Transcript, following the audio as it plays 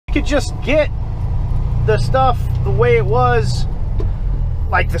could just get the stuff the way it was,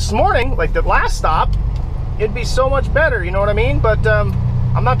 like this morning, like the last stop, it'd be so much better, you know what I mean? But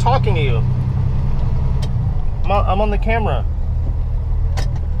I'm not talking to you. I'm on the camera.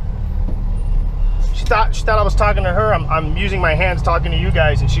 She thought I was talking to her. I'm using my hands talking to you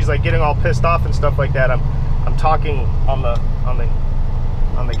guys, and she's like getting all pissed off and stuff like that. I'm talking on the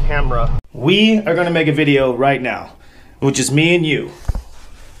camera. We are going to make a video right now, which is me and you.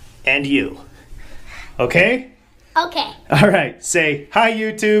 And you. Okay? Okay. All right. Say hi,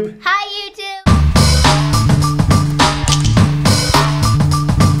 YouTube. Hi, YouTube.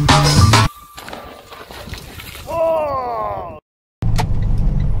 Oh!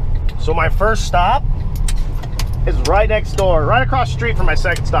 So my first stop is right next door, right across the street from my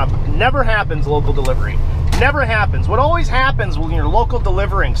second stop. Never happens local delivery. Never happens. What always happens when you're local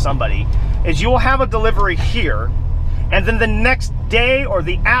delivering somebody is you will have a delivery here, and then the next day or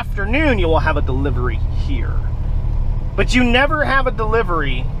the afternoon you will have a delivery here. But you never have a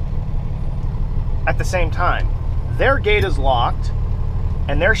delivery at the same time. Their gate is locked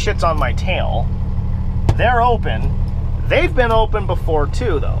and their shit's on my tail. They're open. They've been open before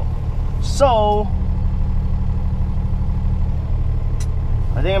too though. So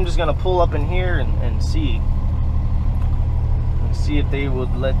I think I'm just gonna pull up in here and see if they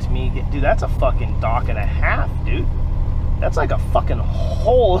would let me get. Dude, that's a fucking dock and a half, dude. That's like a fucking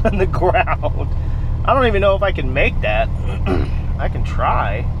hole in the ground. I don't even know if I can make that. I can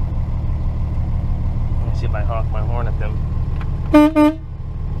try. Let me see if I honk my horn at them.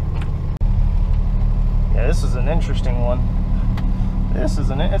 Yeah, this is an interesting one.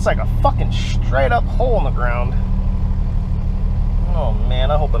 It's like a fucking straight up hole in the ground. Oh man,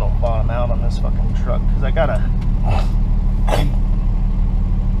 I hope I don't bottom out on this fucking truck, because I got a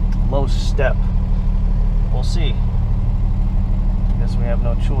low step. We'll see. I guess we have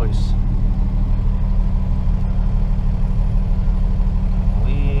no choice.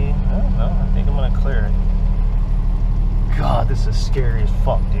 I don't know, I think I'm gonna clear it. God, this is scary as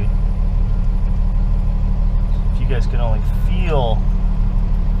fuck, dude. If you guys can only feel,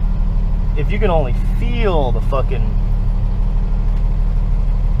 the fucking,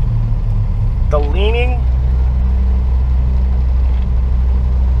 the leaning,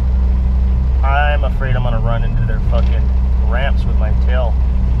 I'm afraid I'm gonna run into their fucking ramps with my tail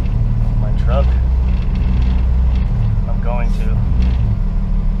of my truck. I'm going to.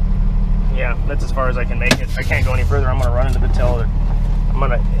 Yeah, that's as far as I can make it. If I can't go any further, I'm gonna run into the tail. I'm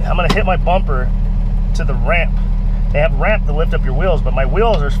gonna hit my bumper to the ramp. They have a ramp to lift up your wheels, but my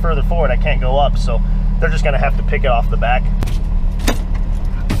wheels are further forward. I can't go up, so they're just gonna have to pick it off the back.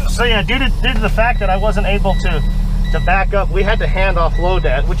 So yeah, due to the fact that I wasn't able to back up, we had to hand offload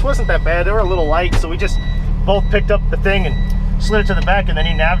that, which wasn't that bad. They were a little light, so we just both picked up the thing and slid it to the back, and then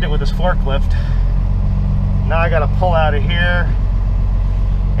he nabbed it with his forklift. Now I gotta pull out of here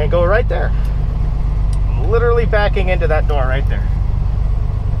and go right there. I'm literally backing into that door right there.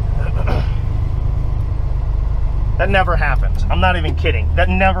 That never happens. I'm not even kidding. That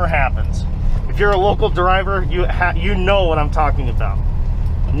never happens. If you're a local driver, you know what I'm talking about.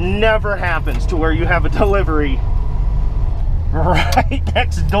 Never happens to where you have a delivery right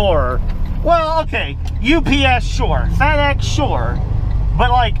next door. Well, okay, UPS, sure. FedEx, sure.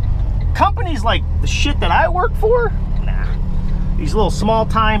 But like, companies like the shit that I work for, nah. These little small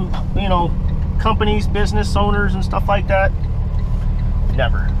time, you know, companies, business owners and stuff like that,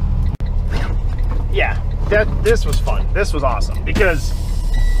 never. Yeah, this was fun. This was awesome because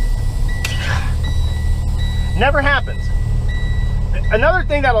never happens. Another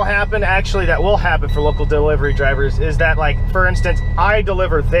thing that'll happen, actually, that will happen for local delivery drivers is that, like, for instance, I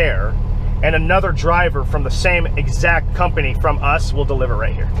deliver there and another driver from the same exact company from us will deliver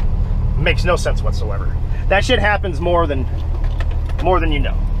right here. Makes no sense whatsoever. That shit happens more than you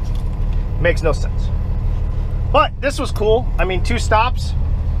know. Makes no sense. But this was cool. I mean, 2 stops.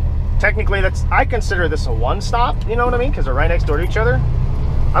 Technically, I consider this a 1 stop, you know what I mean? Because they're right next door to each other.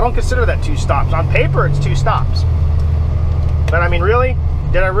 I don't consider that 2 stops. On paper, it's 2 stops. But I mean, really?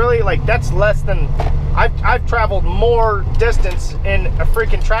 Did I really, like, that's less than, I've traveled more distance in a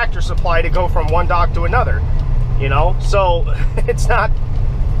freaking Tractor Supply to go from one dock to another, you know? So, it's not,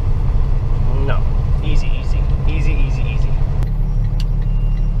 no, easy.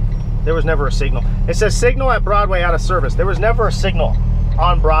 There was never a signal. It says signal at Broadway out of service. There was never a signal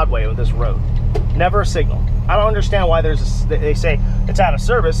on Broadway with this road. Never a signal. I don't understand why they say it's out of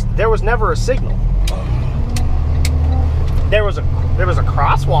service. There was never a signal. There was a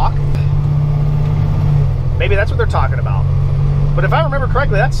crosswalk. Maybe that's what they're talking about. But if I remember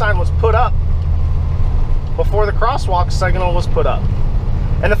correctly, that sign was put up before the crosswalk signal was put up.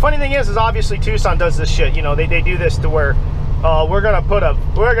 And the funny thing is obviously Tucson does this shit. You know, they do this to where, we're gonna put a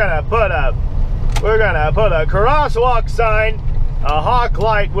crosswalk sign, a hawk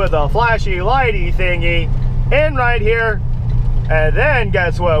light with a flashy lighty thingy in right here, and then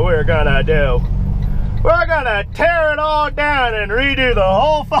guess what we're gonna do? We're gonna tear it all down and redo the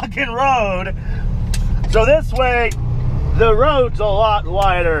whole fucking road. So this way, the road's a lot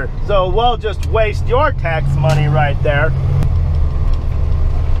wider. So we'll just waste your tax money right there.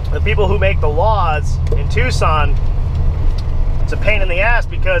 The people who make the laws in Tucson, it's a pain in the ass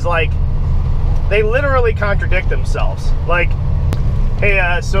because, like, they literally contradict themselves. Like,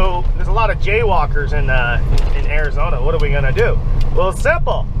 hey, so there's a lot of jaywalkers in Arizona. What are we gonna do? Well, it's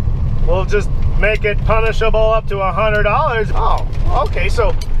simple. We'll just make it punishable up to $100. Oh, okay.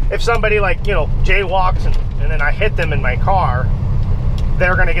 So if somebody, like, you know, jaywalks and then I hit them in my car,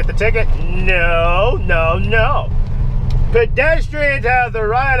 they're gonna get the ticket? No, no, no. Pedestrians have the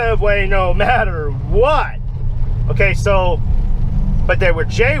right of way no matter what. Okay, so, but they were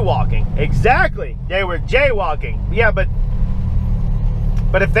jaywalking. Exactly, they were jaywalking. Yeah, but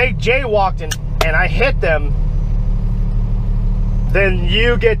if they jaywalked and I hit them, then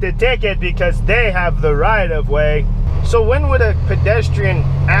you get the ticket because they have the right of way. So when would a pedestrian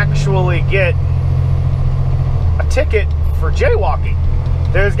actually get a ticket for jaywalking?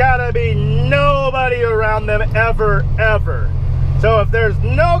 There's gotta be nobody around them ever, ever. So if there's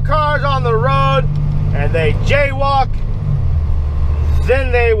no cars on the road and they jaywalk,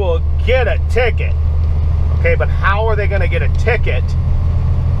 then they will get a ticket. Okay, but how are they gonna get a ticket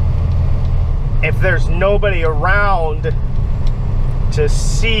if there's nobody around to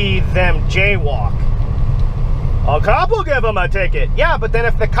see them jaywalk? A cop will give them a ticket. Yeah, but then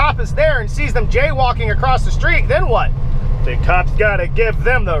if the cop is there and sees them jaywalking across the street, then what? The cop's gotta give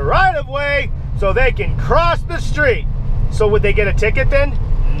them the right of way so they can cross the street. So would they get a ticket then?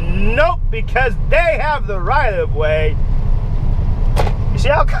 Nope, because they have the right of way. You see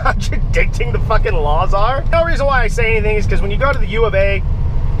how contradicting the fucking laws are? No reason why I say anything is because when you go to the U of A,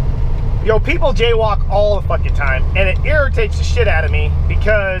 yo, people jaywalk all the fucking time, and it irritates the shit out of me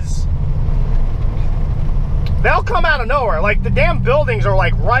because they'll come out of nowhere. Like, the damn buildings are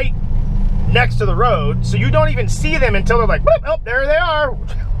like right next to the road, so you don't even see them until they're like, oh, there they are,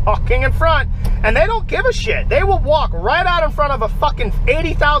 walking in front, and they don't give a shit. They will walk right out in front of a fucking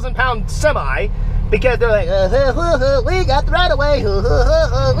 80,000 pound semi because they're like, we got the right of way, we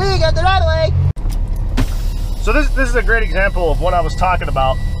got the right of way. So this is a great example of what I was talking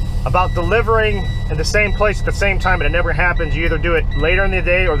about delivering in the same place at the same time, and it never happens. You either do it later in the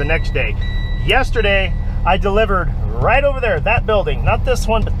day or the next day. Yesterday, I delivered right over there, that building, not this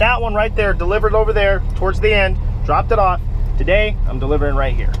one, but that one right there, delivered over there towards the end, dropped it off. Today, I'm delivering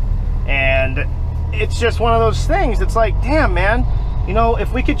right here. And it's just one of those things. It's like, damn, man, you know,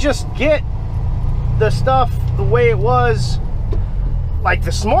 if we could just get the stuff the way it was, like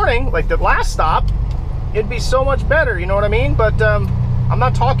this morning, like the last stop, it'd be so much better, you know what I mean? But I'm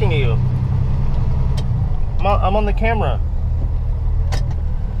not talking to you. I'm on the camera.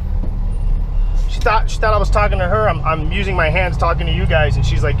 She thought I was talking to her. I'm using my hands talking to you guys, and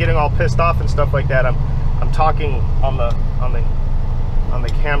she's like getting all pissed off and stuff like that. I'm talking on the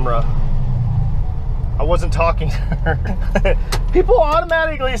camera. I wasn't talking to her. People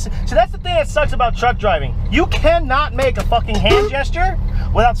automatically see, that's the thing that sucks about truck driving. You cannot make a fucking hand gesture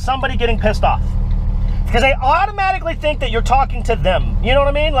without somebody getting pissed off, because they automatically think that you're talking to them. You know what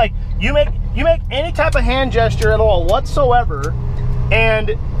I mean? Like, you make any type of hand gesture at all whatsoever,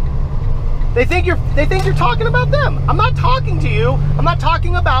 and they think you're talking about them. I'm not talking to you. I'm not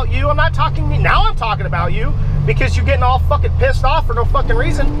talking about you. I'm not talking. Now I'm talking about you because you're getting all fucking pissed off for no fucking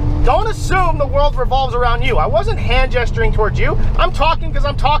reason. Don't assume the world revolves around you. I wasn't hand gesturing towards you. I'm talking because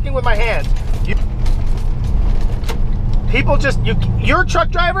I'm talking with my hands. People just, you're a truck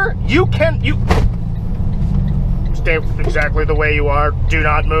driver. You stay exactly the way you are. Do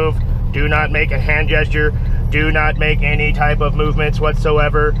not move. Do not make a hand gesture. Do not make any type of movements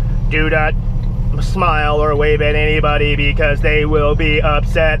whatsoever. Do not smile or wave at anybody because they will be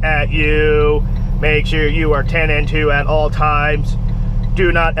upset at you. Make sure you are 10 and 2 at all times.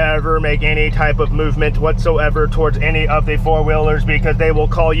 Do not ever make any type of movement whatsoever towards any of the four-wheelers because they will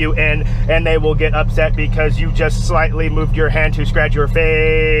call you in and they will get upset because you just slightly moved your hand to scratch your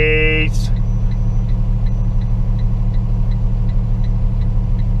face.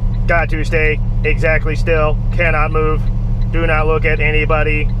 Got to stay exactly still. Cannot move. Do not look at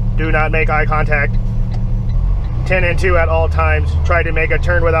anybody. Do not make eye contact. 10 and 2 at all times. Try to make a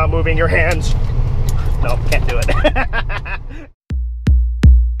turn without moving your hands. No, can't do it.